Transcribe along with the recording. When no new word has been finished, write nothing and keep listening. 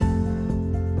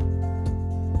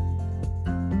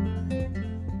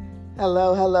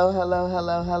Hello, hello, hello,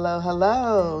 hello, hello,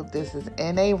 hello. This is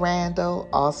N.A. Randall,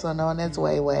 also known as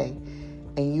Wayway,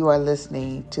 and you are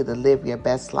listening to the Live Your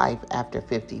Best Life After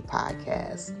 50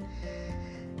 podcast.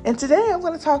 And today I'm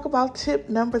going to talk about tip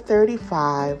number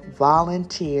 35,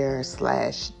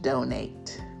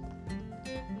 volunteer/donate.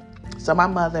 So my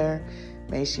mother,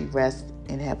 may she rest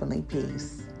in heavenly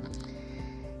peace,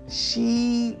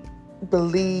 she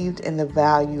believed in the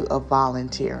value of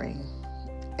volunteering.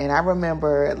 And I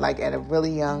remember, at a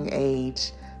really young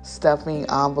age, stuffing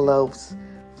envelopes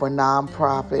for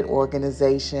nonprofit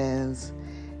organizations.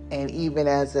 And even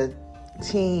as a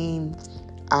teen,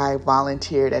 I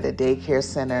volunteered at a daycare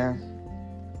center.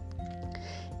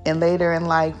 And later in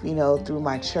life, through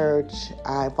my church,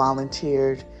 I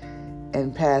volunteered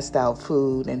and passed out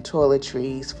food and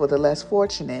toiletries for the less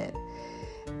fortunate.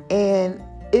 And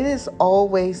it has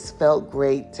always felt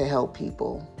great to help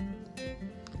people.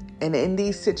 And in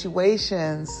these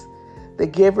situations, the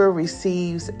giver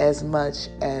receives as much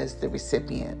as the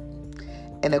recipient.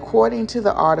 And according to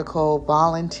the article,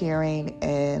 Volunteering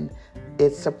and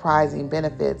Its Surprising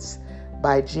Benefits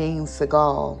by Jean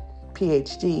Segal,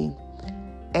 PhD,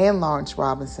 and Lawrence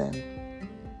Robinson,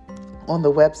 on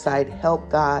the website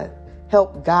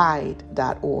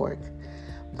helpguide.org,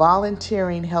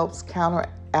 volunteering helps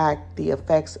counteract the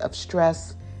effects of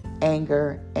stress,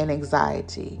 anger, and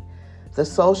anxiety. The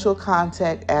social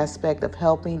contact aspect of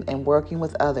helping and working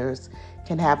with others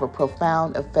can have a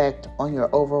profound effect on your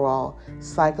overall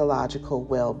psychological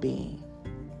well-being.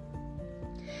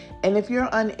 And if you're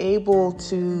unable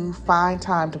to find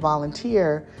time to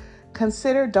volunteer,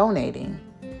 consider donating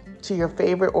to your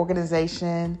favorite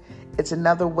organization. It's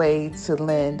another way to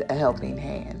lend a helping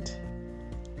hand.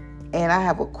 And I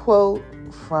have a quote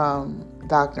from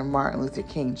Dr. Martin Luther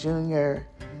King Jr.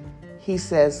 He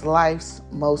says, life's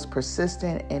most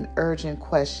persistent and urgent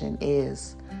question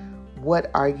is, what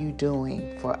are you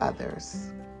doing for others?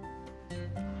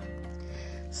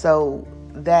 So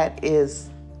that is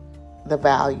the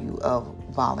value of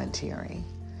volunteering.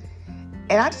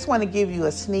 And I just want to give you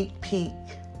a sneak peek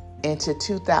into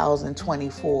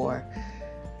 2024.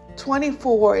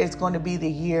 24 is going to be the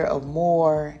year of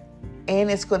more,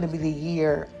 and it's going to be the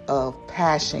year of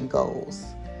passion goals.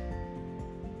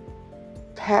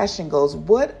 Passion goals.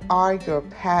 What are your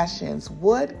passions?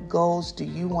 What goals do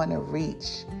you want to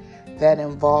reach that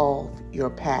involve your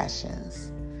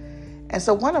passions? And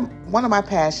so one of my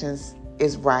passions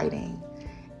is writing,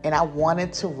 and I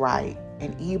wanted to write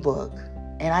an ebook,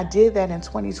 and I did that in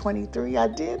 2023. I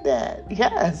did that,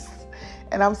 yes,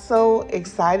 and I'm so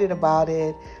excited about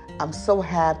it. I'm so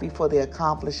happy for the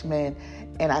accomplishment,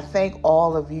 and I thank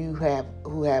all of you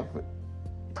who have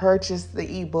purchased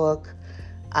the ebook.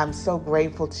 I'm so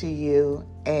grateful to you,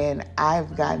 and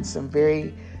I've gotten some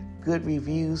very good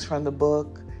reviews from the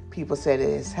book. People said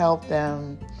it has helped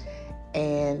them,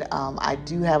 and I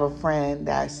do have a friend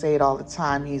that I say it all the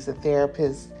time. He's a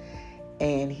therapist,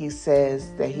 and he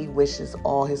says that he wishes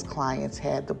all his clients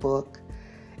had the book.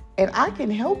 And I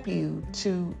can help you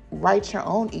to write your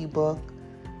own ebook,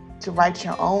 to write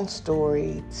your own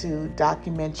story, to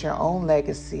document your own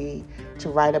legacy, to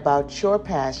write about your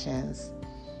passions.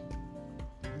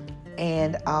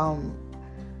 And I'm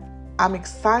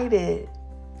excited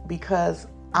because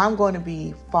I'm going to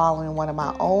be following one of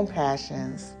my own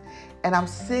passions. And I'm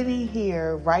sitting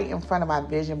here right in front of my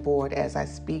vision board as I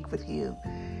speak with you.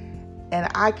 And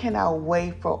I cannot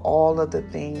wait for all of the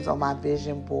things on my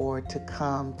vision board to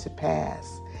come to pass.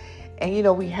 And,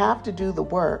 we have to do the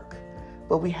work,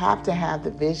 but we have to have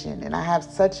the vision. And I have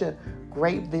such a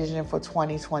great vision for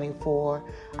 2024.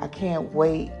 I can't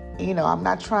wait. I'm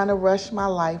not trying to rush my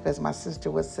life, as my sister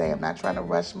would say. I'm not trying to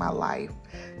rush my life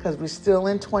because we're still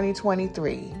in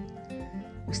 2023.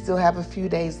 We still have a few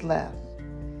days left.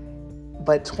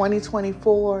 But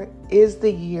 2024 is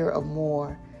the year of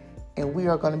more, and we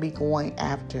are going to be going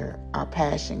after our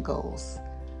passion goals.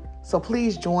 So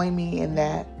please join me in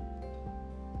that.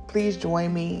 Please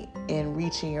join me in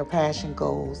reaching your passion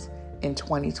goals in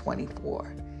 2024.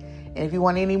 And if you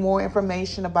want any more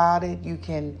information about it, you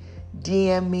can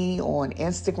DM me on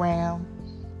Instagram.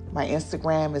 My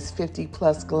Instagram is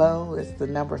 50plusglow. It's the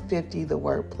number 50, the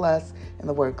word plus, and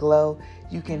the word glow.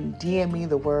 You can DM me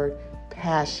the word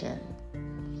passion.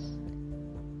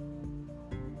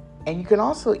 And you can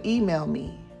also email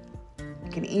me.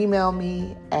 You can email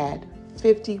me at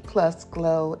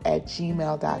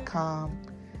 50plusglow@gmail.com.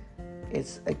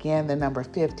 It's again the number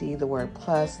 50, the word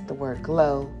plus, the word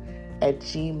glow,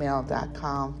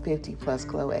 @gmail.com,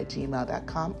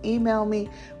 50plusglow@gmail.com. Email me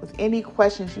with any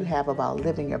questions you have about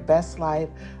living your best life,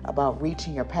 about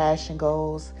reaching your passion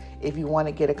goals. If you want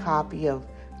to get a copy of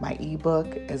my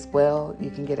ebook as well. You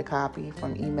can get a copy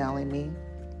from emailing me.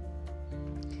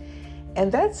 And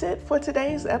that's it for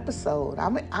today's episode.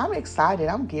 I'm excited.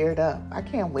 I'm geared up. I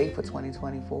can't wait for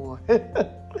 2024.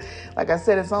 Like I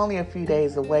said, it's only a few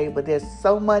days away, but there's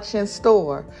so much in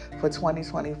store for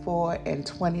 2024, and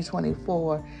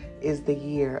 2024 is the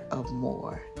year of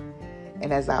more.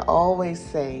 And as I always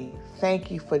say, thank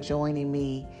you for joining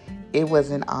me. It was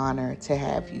an honor to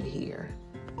have you here.